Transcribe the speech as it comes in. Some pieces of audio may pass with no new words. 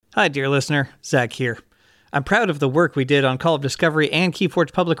Hi, dear listener. Zach here. I'm proud of the work we did on Call of Discovery and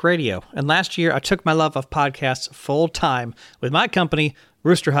Keyforge Public Radio, and last year I took my love of podcasts full-time with my company,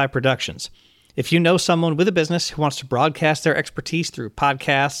 Rooster High Productions. If you know someone with a business who wants to broadcast their expertise through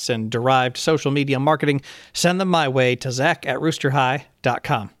podcasts and derived social media marketing, send them my way to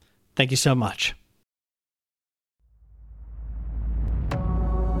zach@roosterhigh.com. Thank you so much.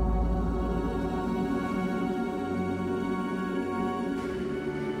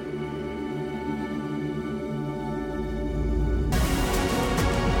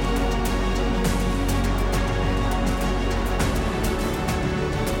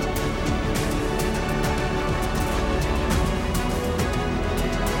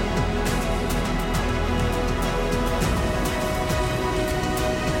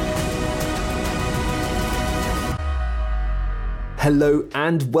 Hello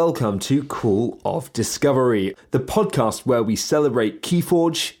and welcome to Call of Discovery, the podcast where we celebrate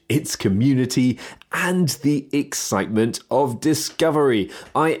Keyforge, its community, and the excitement of discovery.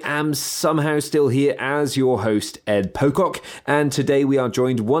 I am somehow still here as your host, Ed Pocock, and today we are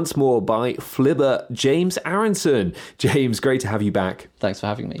joined once more by Flibber James Aaronson. James, great to have you back. Thanks for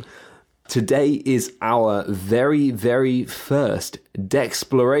having me. Today is our very, very first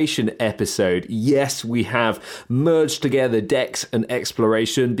Dexploration episode. Yes, we have merged together Dex and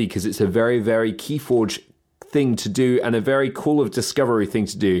Exploration because it's a very, very Keyforge thing to do and a very Call of Discovery thing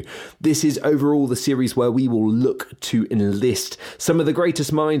to do. This is overall the series where we will look to enlist some of the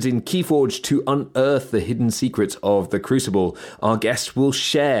greatest minds in Keyforge to unearth the hidden secrets of the Crucible. Our guests will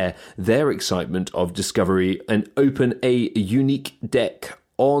share their excitement of discovery and open a unique deck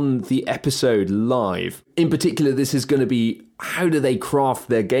on the episode live. In particular, this is going to be how do they craft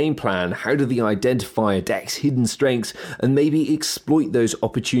their game plan? How do they identify a deck's hidden strengths and maybe exploit those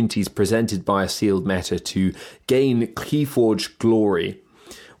opportunities presented by a sealed meta to gain Keyforge glory?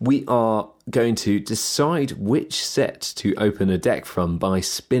 We are going to decide which set to open a deck from by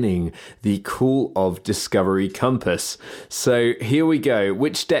spinning the Call of Discovery compass. So here we go.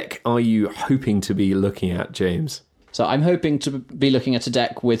 Which deck are you hoping to be looking at, James? So I'm hoping to be looking at a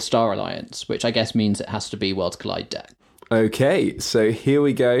deck with Star Alliance, which I guess means it has to be Worlds Collide deck. Okay, so here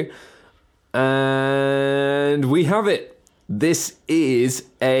we go. And we have it. This is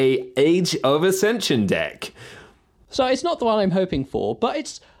a Age of Ascension deck. So it's not the one I'm hoping for,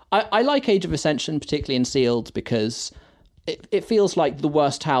 but I like Age of Ascension, particularly in sealed, because it feels like the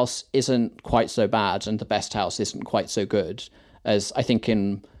worst house isn't quite so bad and the best house isn't quite so good, as I think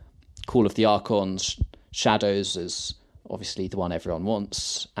in Call of the Archons, Shadows is obviously the one everyone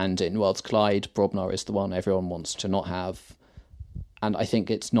wants, and in Worlds Collide, Brobnar is the one everyone wants to not have. And I think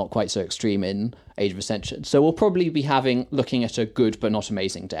it's not quite so extreme in Age of Ascension. So we'll probably be looking at a good but not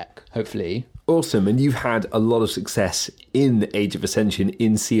amazing deck, hopefully. Awesome, and you've had a lot of success in Age of Ascension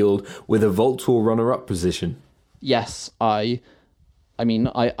in sealed with a Vault Tour runner-up position. Yes, I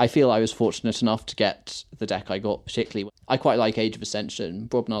feel I was fortunate enough to get the deck I got, particularly. I quite like Age of Ascension.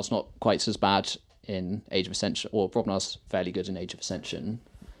 Brobnar's not quite as bad in Age of Ascension, or Brobnar's fairly good in Age of Ascension.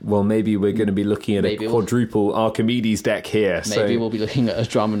 Well, maybe we're going to be looking at a quadruple Archimedes deck here. Maybe we'll be looking at a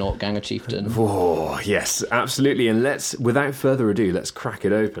Drummernaut Ganger Chieftain. Oh, yes, absolutely. And without further ado, let's crack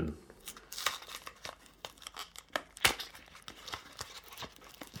it open.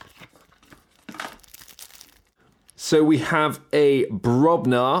 So we have a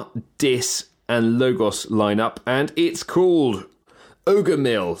Brobnar, Dis, and Logos lineup, and it's called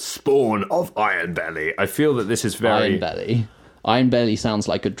Ogremill, Spawn of Ironbelly. I feel that this is very... Ironbelly. Ironbelly sounds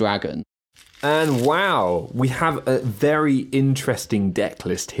like a dragon. And wow, we have a very interesting deck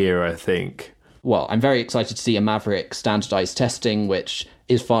list here, I think. Well, I'm very excited to see a Maverick standardized testing, which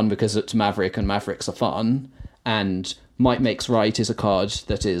is fun because it's Maverick and Mavericks are fun. And Might Makes Right is a card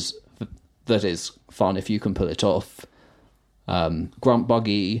that is fun if you can pull it off. Grunt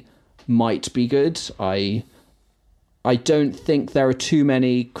Buggy might be good. I don't think there are too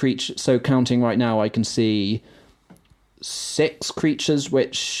many creatures. So counting right now, I can see 6 creatures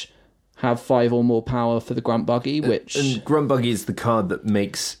which have 5 or more power for the Grunt Buggy. And Grunt Buggy is the card that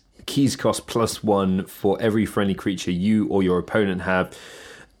makes keys cost +1 for every friendly creature you or your opponent have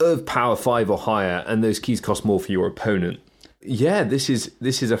of power 5 or higher, and those keys cost more for your opponent. Yeah, this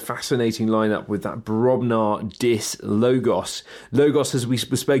is a fascinating lineup with that Brobnar, Dis, Logos. Logos, as we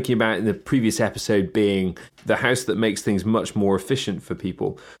were speaking about in the previous episode, being the house that makes things much more efficient for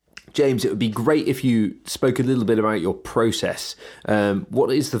people. James, it would be great if you spoke a little bit about your process.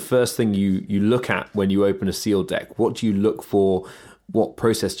 What is the first thing you look at when you open a sealed deck? What do you look for? What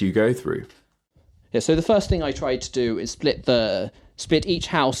process do you go through? Yeah, so the first thing I try to do is split each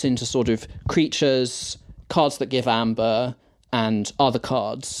house into sort of creatures, cards that give amber, and other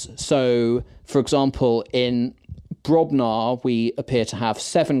cards. So, for example, in Brobnar, we appear to have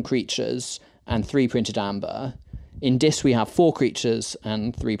 7 creatures and 3 printed amber. In Dis, we have 4 creatures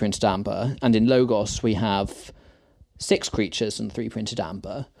and 3 printed amber. And in Logos, we have 6 creatures and 3 printed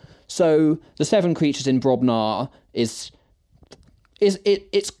amber. So the 7 creatures in Brobnar it's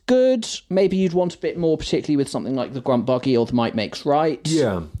good. Maybe you'd want a bit more, particularly with something like the Grunt Buggy or the Might Makes Right.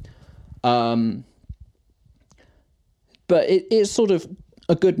 Yeah. But it's sort of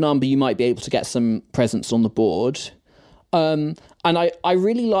a good number. You might be able to get some presence on the board. And I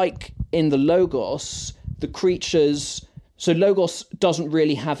really like in the Logos, the creatures... So Logos doesn't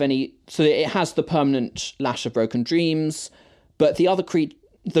really have any... So it has the permanent Lash of Broken Dreams, but the other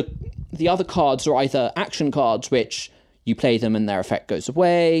the other cards are either action cards, which you play them and their effect goes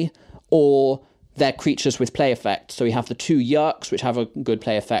away, or they're creatures with play effect. So we have the 2 Yerks, which have a good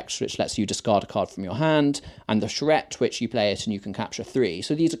play effect, which lets you discard a card from your hand, and the Charette, which you play it and you can capture 3.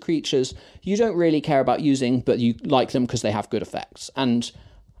 So these are creatures you don't really care about using, but you like them because they have good effects. And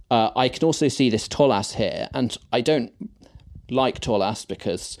I can also see this Tolas here, and I don't like Tolas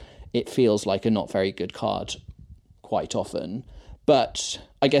because it feels like a not very good card quite often. But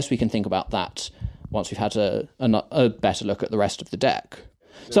I guess we can think about that once we've had a better look at the rest of the deck.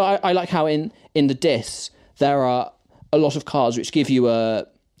 So I like how in the Dis there are a lot of cards which give you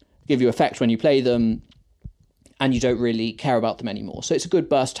effect when you play them, and you don't really care about them anymore. So it's a good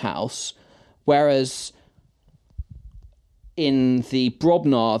burst house. Whereas in the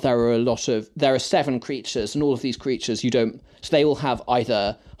Brobnar there are 7 creatures, and all of these creatures so they all have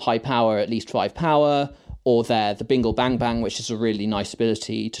either high power, at least 5 power, or they're the Bingle Bang Bang, which is a really nice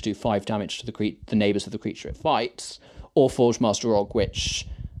ability to do 5 damage to the neighbours of the creature it fights, or Forge Master Og, which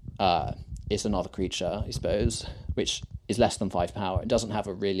is another creature, I suppose, which is less than 5 power. It doesn't have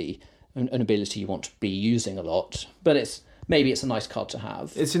an ability you want to be using a lot, but maybe it's a nice card to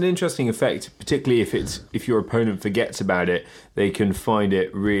have. It's an interesting effect, particularly if your opponent forgets about it, they can find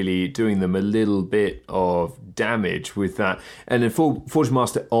it really doing them a little bit of damage with that. And then Forge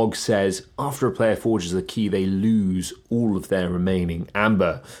Master Og says, after a player forges a key, they lose all of their remaining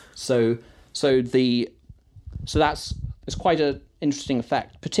amber. So it's quite an interesting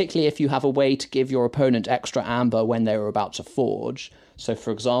effect, particularly if you have a way to give your opponent extra amber when they were about to forge. So,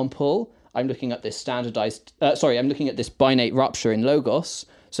 for example, I'm looking at this Binate Rupture in Logos.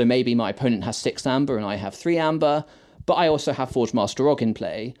 So maybe my opponent has 6 amber and I have 3 amber, but I also have Forge Master Og in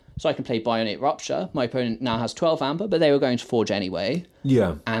play. So I can play Binate Rupture. My opponent now has 12 amber, but they were going to forge anyway.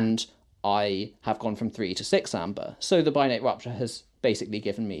 Yeah. And I have gone from 3 to 6 amber. So the Binate Rupture has basically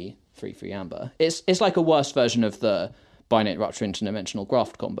given me 3 free amber. It's like a worse version of the Binate Rupture Interdimensional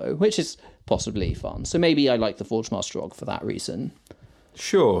Graft combo, which is possibly fun. So maybe I like the Forge Master Og for that reason.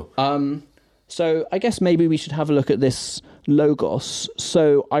 Sure. So I guess maybe we should have a look at this Logos.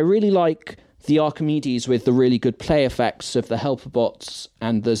 So I really like the Archimedes with the really good play effects of the Helper Bots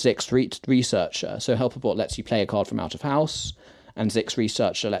and the Zix Researcher. So Helper Bot lets you play a card from out of house, and Zix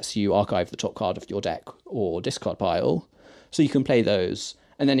Researcher lets you archive the top card of your deck or discard pile. So you can play those,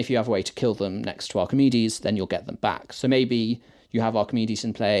 and then if you have a way to kill them next to Archimedes, then you'll get them back. So maybe you have Archimedes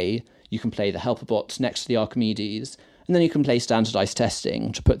in play, you can play the Helper Bots next to the Archimedes, and then you can play Standardized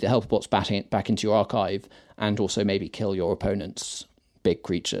Testing to put the Helper Bots back into your archive, and also maybe kill your opponent's big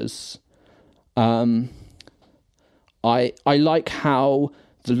creatures. I like how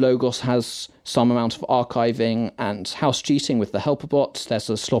the Logos has some amount of archiving and house cheating with the Helper Bots. There's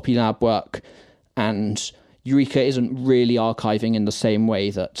a sloppy lab work, and Eureka isn't really archiving in the same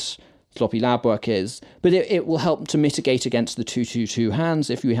way that sloppy lab work is, but it will help to mitigate against the 2/2/2 hands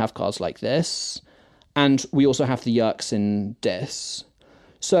if we have cards like this. And we also have the Yerks in Dis.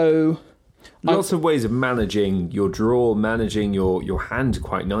 So lots of ways of managing your draw, managing your hand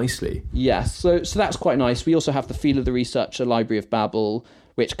quite nicely. Yes, so that's quite nice. We also have the Feel of the Researcher, Library of Babel,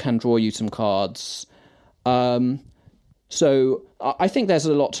 which can draw you some cards. So I think there's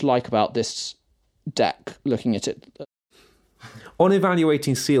a lot to like about this deck, looking at it. On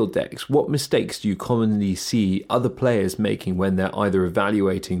evaluating sealed decks, what mistakes do you commonly see other players making when they're either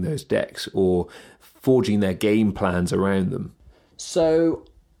evaluating those decks or forging their game plans around them? So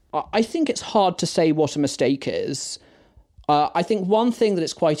I think it's hard to say what a mistake is. I think one thing that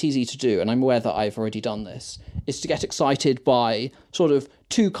it's quite easy to do, and I'm aware that I've already done this, is to get excited by sort of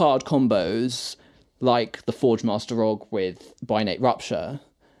 2-card combos like the Forge Master Og with Binate Rupture.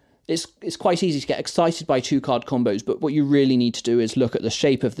 It's quite easy to get excited by 2-card combos, but what you really need to do is look at the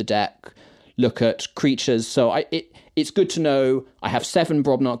shape of the deck, look at creatures. So it's good to know I have 7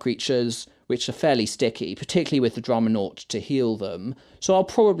 Brobnar creatures, which are fairly sticky, particularly with the Drummernaught to heal them. So I'll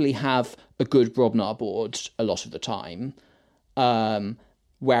probably have a good Brobnar board a lot of the time.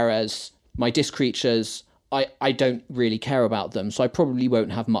 Whereas my disc creatures, I don't really care about them, so I probably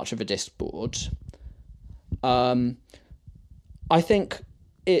won't have much of a disc board. I think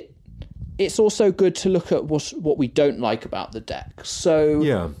it's also good to look at what we don't like about the deck.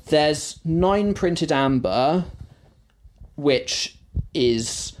 So there's 9 printed amber, which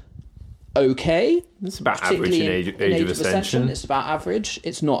is okay. It's about average in Age of Ascension. It's about average.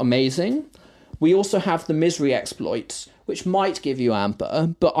 It's not amazing. We also have the Misery exploits, which might give you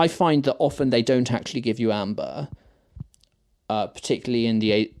amber, but I find that often they don't actually give you amber.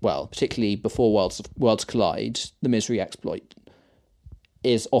 Particularly before Worlds Collide, the Misery exploit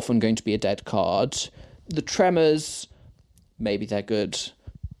is often going to be a dead card. The Tremors, maybe they're good,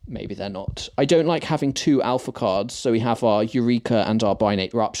 maybe they're not. I don't like having 2 alpha cards, so we have our Eureka and our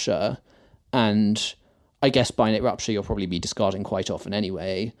Binate Rupture, and I guess Binate Rupture you'll probably be discarding quite often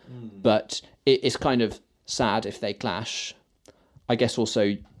anyway, but it's kind of sad if they clash. I guess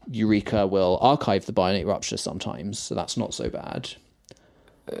also Eureka will archive the Binate Rupture sometimes, so that's not so bad.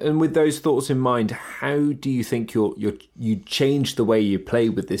 And with those thoughts in mind, how do you think you change the way you play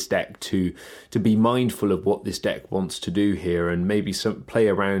with this deck to be mindful of what this deck wants to do here, and maybe play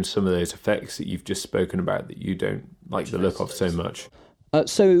around some of those effects that you've just spoken about that you don't like the look of so much?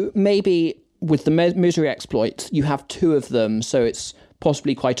 So maybe with the Misery exploits, you have 2 of them, so it's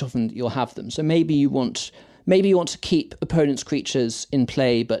possibly quite often that you'll have them. So maybe you want to keep opponents' creatures in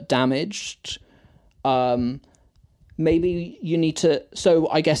play but damaged. Maybe you need to... So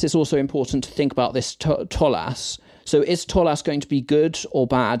I guess it's also important to think about this Tolas. So is Tolas going to be good or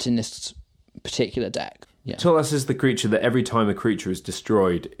bad in this particular deck? Yeah. Tolas is the creature that every time a creature is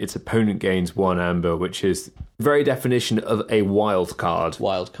destroyed, its opponent gains 1 amber, which is the very definition of a wild card.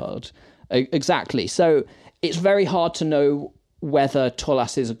 Wild card. Exactly. So it's very hard to know whether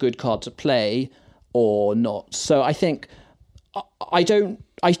Tolas is a good card to play or not. So I think I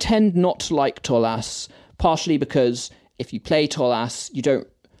tend not to like Tolas, partially because if you play Tolas,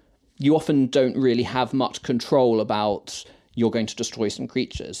 you often don't really have much control about you're going to destroy some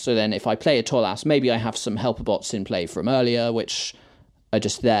creatures. So then if I play a Tolas, maybe I have some helper bots in play from earlier, which are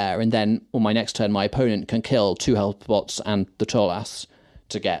just there, and then on my next turn my opponent can kill 2 helper bots and the Tolas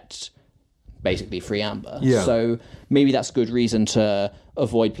to get basically free amber. Yeah. So maybe that's a good reason to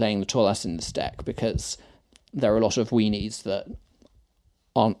avoid playing the Tolas in this deck, because there are a lot of weenies that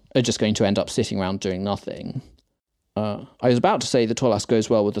are just going to end up sitting around doing nothing. I was about to say the Tolas goes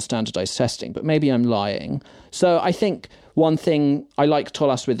well with the standardized testing, but maybe I'm lying. So I think one thing, I like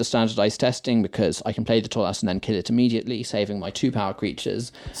Tolas with the standardized testing because I can play the Tolas and then kill it immediately, saving my 2 power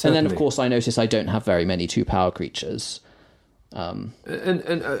creatures. Certainly. And then, of course, I notice I don't have very many 2 power creatures. And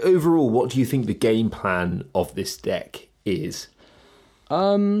overall, what do you think the game plan of this deck is?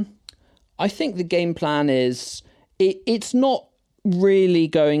 I think the game plan is it's not really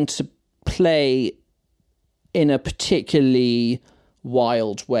going to play in a particularly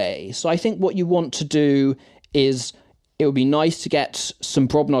wild way. So I think what you want to do is it would be nice to get some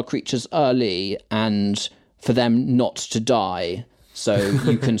Brobnar creatures early and for them not to die. So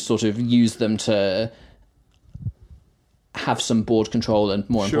you can sort of use them to have some board control and,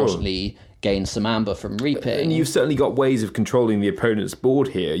 more importantly, gain some amber from reaping. And you've certainly got ways of controlling the opponent's board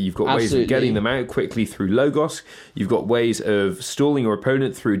here. You've got ways of getting them out quickly through Logos. You've got ways of stalling your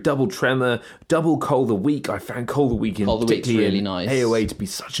opponent through double Tremor, double Cull the Weak. I found Cull the Weak really nice. AOA to be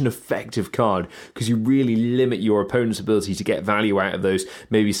such an effective card because you really limit your opponent's ability to get value out of those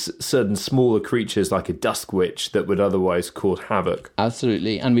maybe certain smaller creatures like a Dusk Witch that would otherwise cause havoc.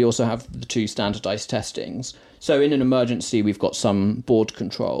 Absolutely. And we also have the 2 standardized testings. So in an emergency, we've got some board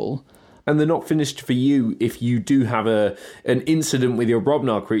control. And they're not finished for you if you do have an incident with your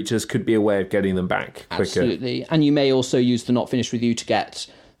Brobnar creatures, could be a way of getting them back quicker. Absolutely. And you may also use the not finished with you to get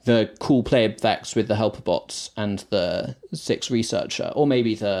the cool play effects with the helper bots and the 6 researcher, or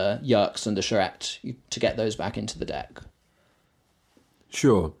maybe the Yerks and the Charette to get those back into the deck.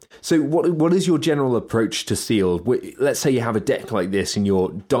 Sure. So what is your general approach to sealed? Let's say you have a deck like this and you're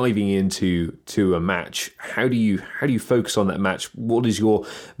diving into a match. How do you focus on that match? What is your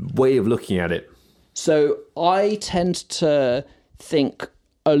way of looking at it? So I tend to think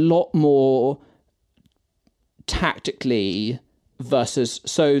a lot more tactically versus...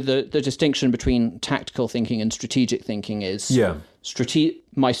 So the distinction between tactical thinking and strategic thinking is... Yeah.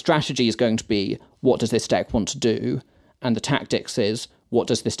 My strategy is going to be, what does this deck want to do? And the tactics is, what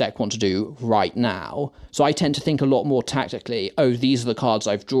does this deck want to do right now? So I tend to think a lot more tactically, these are the cards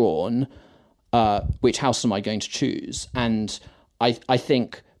I've drawn, which house am I going to choose? And I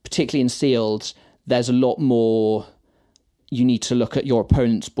think, particularly in sealed, there's a lot more... You need to look at your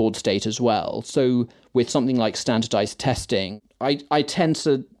opponent's board state as well. So with something like standardized testing, I tend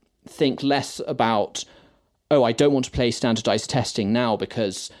to think less about, I don't want to play standardized testing now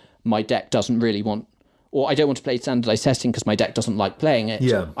because my deck doesn't really want, or I don't want to play standardized testing because my deck doesn't like playing it.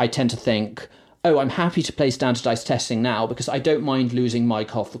 Yeah. I tend to think, I'm happy to play standardized testing now because I don't mind losing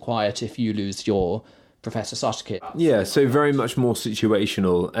Mike off the quiet if you lose your Professor Sutter kit. Yeah, so very much more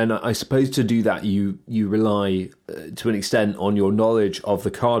situational. And I suppose to do that, you rely to an extent on your knowledge of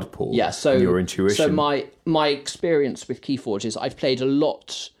the card pool and your intuition. So my experience with Keyforge is I've played a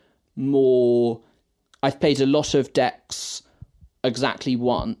lot of decks exactly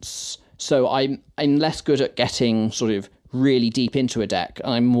once. So I'm less good at getting sort of really deep into a deck.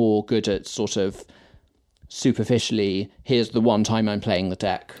 I'm more good at sort of superficially, here's the one time I'm playing the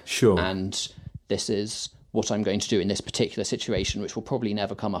deck. Sure. And this is what I'm going to do in this particular situation, which will probably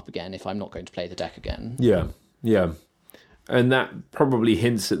never come up again if I'm not going to play the deck again. Yeah, yeah. And that probably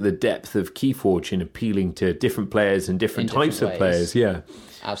hints at the depth of Keyforge in appealing to different players and different types of players. Yeah,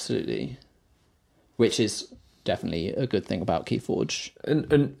 absolutely. Which is definitely a good thing about Keyforge.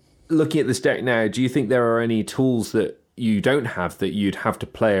 And looking at this deck now, do you think there are any tools that you don't have that you'd have to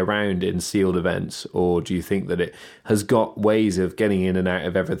play around in sealed events, or do you think that it has got ways of getting in and out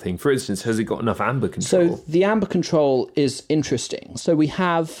of everything? For instance, has it got enough amber control? So the amber control is interesting. So we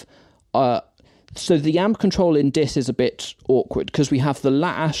have so the amber control in Dis is a bit awkward because we have the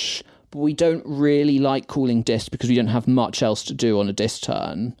lash, but we don't really like calling Dis because we don't have much else to do on a Dis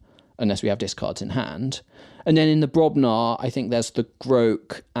turn unless we have discards in hand. And then in the Brobnar, I think there's the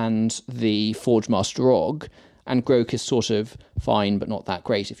Groke and the Forge Master Og. And Groke is sort of fine, but not that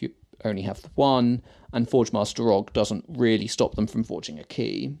great if you only have the one. And Forge Master Og doesn't really stop them from forging a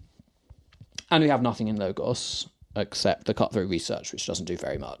key. And we have nothing in Logos except the cut-through research, which doesn't do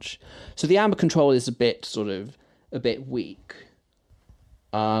very much. So the amber control is a bit weak.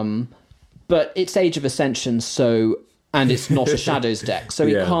 But it's Age of Ascension, and it's not a Shadows deck, so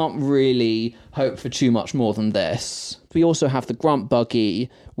we can't really hope for too much more than this. We also have the Grunt Buggy,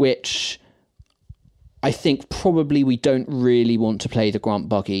 which I think probably we don't really want to play the Grunt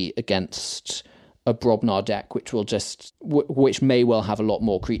Buggy against a Brobnar deck, which may well have a lot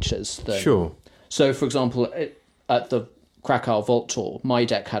more creatures than... Sure. So, for example, at the Krakow Vault Tour, my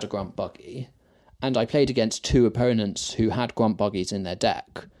deck had a Grunt Buggy, and I played against two opponents who had Grunt Buggies in their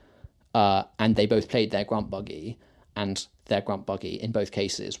deck, and they both played their Grunt Buggy, and their Grunt Buggy, in both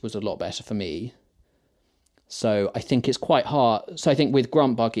cases, was a lot better for me. So I think it's quite hard. So I think with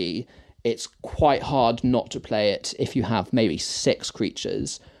Grunt Buggy, it's quite hard not to play it if you have maybe 6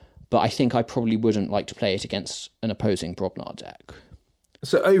 creatures, but I think I probably wouldn't like to play it against an opposing Brobnar deck.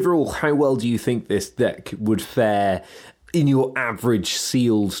 So overall, how well do you think this deck would fare in your average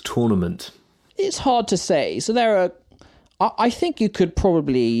sealed tournament? It's hard to say. So there are... I think you could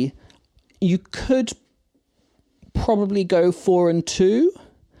probably go 4-2.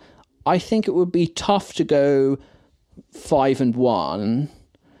 I think it would be tough to go 5-1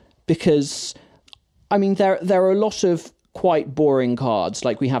 because, I mean, there are a lot of quite boring cards.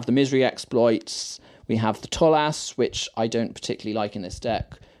 Like we have the Misery Exploits, we have the Tolas, which I don't particularly like in this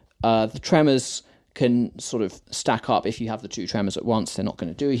deck. The Tremors can sort of stack up if you have the 2 Tremors at once. They're not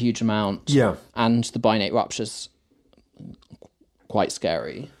going to do a huge amount. Yeah. And the Binate Rupture's quite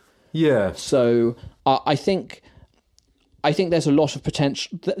scary. Yeah. So I think there's a lot of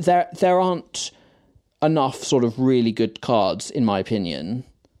potential. There aren't enough sort of really good cards, in my opinion.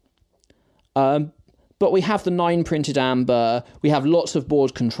 But we have the 9 printed amber, we have lots of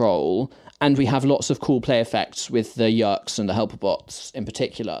board control, and we have lots of cool play effects with the Yerks and the Helper Bots in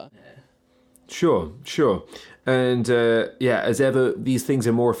particular. Sure. And as ever, these things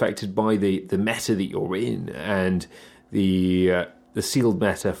are more affected by the meta that you're in, and the sealed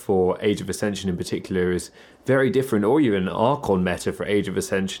meta for Age of Ascension in particular is very different, or even Archon meta for Age of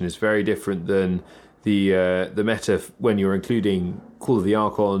Ascension is very different than the meta when you're including Call of the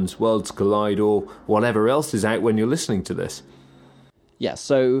Archons, Worlds Collide, or whatever else is out when you're listening to this. Yeah,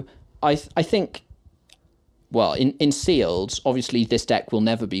 so I think, well, in sealed, obviously this deck will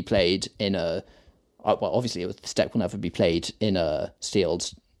never be played in a... obviously this deck will never be played in a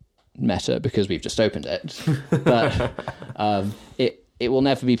sealed meta because we've just opened it. But it will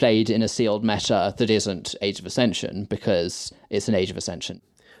never be played in a sealed meta that isn't Age of Ascension because it's an Age of Ascension.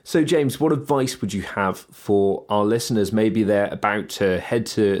 So, James, what advice would you have for our listeners? Maybe they're about to head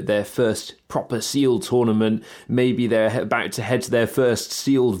to their first proper sealed tournament. Maybe they're about to head to their first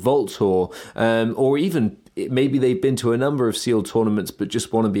sealed vault tour. Or even maybe they've been to a number of sealed tournaments but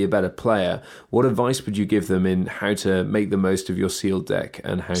just want to be a better player. What advice would you give them in how to make the most of your sealed deck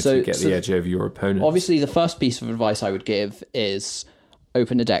and how to get the edge over your opponent? Obviously, the first piece of advice I would give is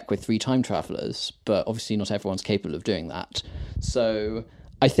open a deck with 3 time travelers, but obviously not everyone's capable of doing that. So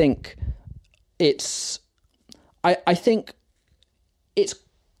I think it's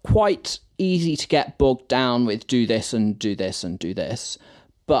quite easy to get bogged down with do this and do this and do this.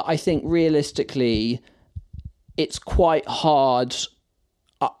 But I think realistically, it's quite hard.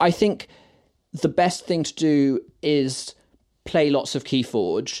 I think the best thing to do is play lots of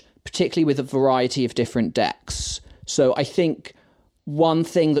Keyforge, particularly with a variety of different decks. So I think one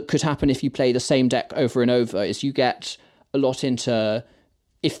thing that could happen if you play the same deck over and over is you get a lot into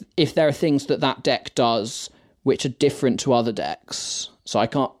if there are things that deck does which are different to other decks. So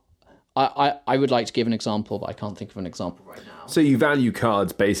I would like to give an example, but I can't think of an example right now. So you value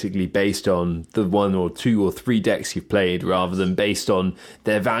cards basically based on the 1 or 2 or 3 decks you've played, rather than based on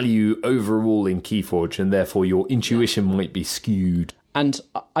their value overall in Keyforge, and therefore your intuition might be skewed. And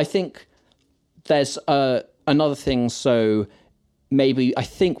I think there's another thing. So maybe I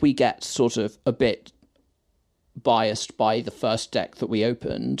think we get sort of a bit biased by the first deck that we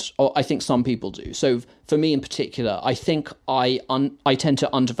opened, or I think some people do. So for me in particular, I think I tend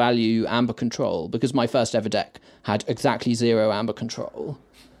to undervalue Amber Control, because my first ever deck had exactly 0 Amber Control.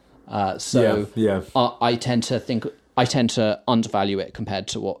 I tend to undervalue it compared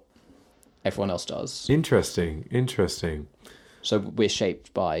to what everyone else does. Interesting. So we're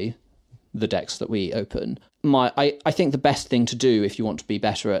shaped by the decks that we open. I think the best thing to do if you want to be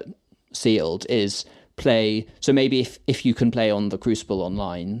better at sealed is play. So maybe if you can play on the Crucible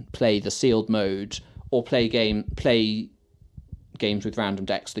online, play the sealed mode, or play games with random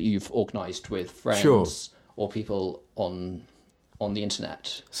decks that you've organised with friends or people on the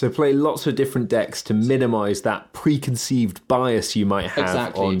internet. So play lots of different decks to minimise that preconceived bias you might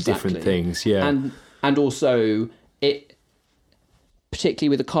have on different things. Yeah, and also it, particularly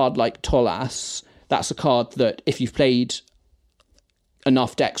with a card like Tolas, that's a card that if you've played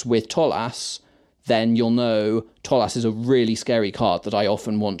enough decks with Tolas, then you'll know Tolas is a really scary card that I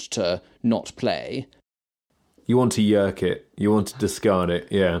often want to not play. You want to yerk it. You want to discard it,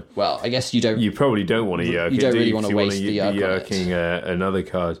 yeah. Well, I guess you don't... You probably don't want to yerk it. You don't really want to waste the yerk yerking another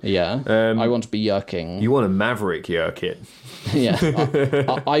card. Yeah, I want to be yerking... You want to Maverick yerk it. Yeah,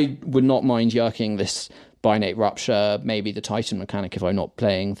 I would not mind yerking this Binate Rupture, maybe the Titan mechanic if I'm not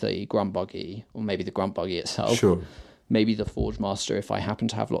playing the Grunt Buggy, or maybe the Grunt Buggy itself. Sure. Maybe the Forge Master if I happen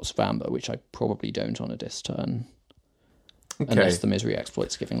to have lots of Amber, which I probably don't on a dis turn. Okay. Unless the Misery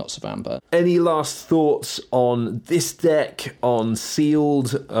Exploit's giving lots of Amber. Any last thoughts on this deck, on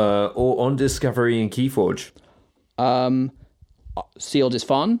Sealed, or on Discovery and Keyforge? Sealed is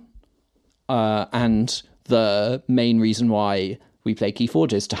fun, and the main reason why we play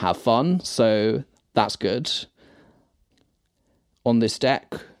Keyforge is to have fun, so that's good. On this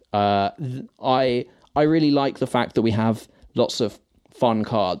deck, I really like the fact that we have lots of fun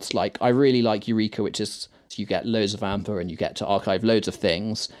cards. Like, I really like Eureka, which is you get loads of Amber and you get to archive loads of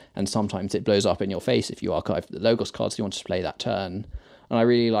things, and sometimes it blows up in your face if you archive the Logos cards you want to play that turn. And I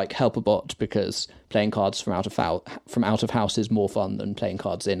really like Helperbot because playing cards from out of house is more fun than playing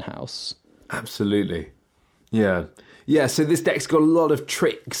cards in-house. Absolutely. Yeah. Yeah, so this deck's got a lot of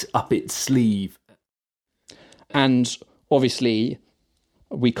tricks up its sleeve. And obviously,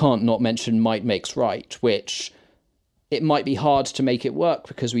 we can't not mention Might Makes Right, which it might be hard to make it work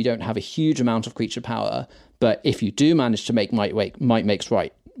because we don't have a huge amount of creature power. But if you do manage to make Might Makes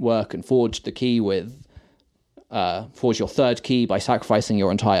Right work and forge the key with forge your third key by sacrificing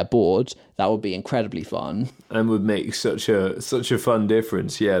your entire board, that would be incredibly fun. And would make such a fun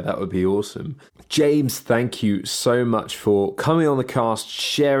difference. Yeah, that would be awesome. James, thank you so much for coming on the cast,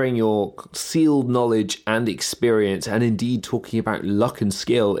 sharing your sealed knowledge and experience, and indeed talking about luck and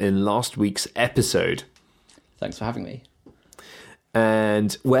skill in last week's episode. Thanks for having me.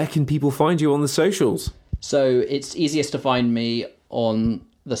 And where can people find you on the socials? So it's easiest to find me on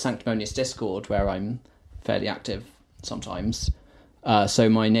the Sanctimonious Discord, where I'm fairly active sometimes. So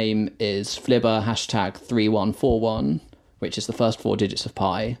my name is Flibber #3141, which is the first 4 digits of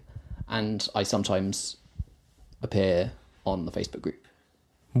pi, and I sometimes appear on the Facebook group.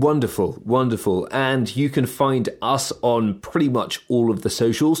 Wonderful, wonderful. And you can find us on pretty much all of the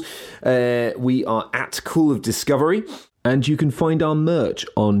socials. We are at Call of Discovery. And you can find our merch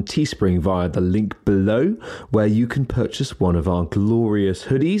on Teespring via the link below, where you can purchase one of our glorious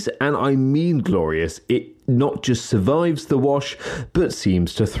hoodies. And I mean glorious. It not just survives the wash, but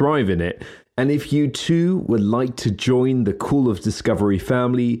seems to thrive in it. And if you too would like to join the Call of Discovery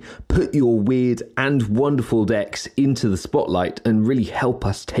family, put your weird and wonderful decks into the spotlight and really help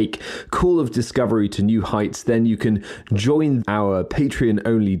us take Call of Discovery to new heights, then you can join our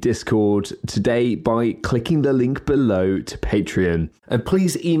Patreon-only Discord today by clicking the link below to Patreon. And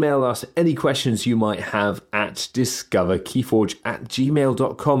please email us any questions you might have at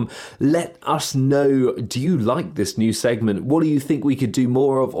discoverkeyforge@gmail.com. Let us know, do you like this new segment? What do you think we could do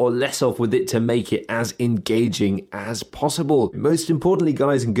more of or less of with it to make it as engaging as possible? Most importantly,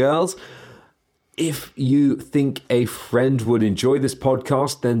 guys and girls, if you think a friend would enjoy this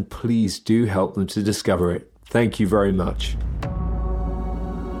podcast, then please do help them to discover it. Thank you very much.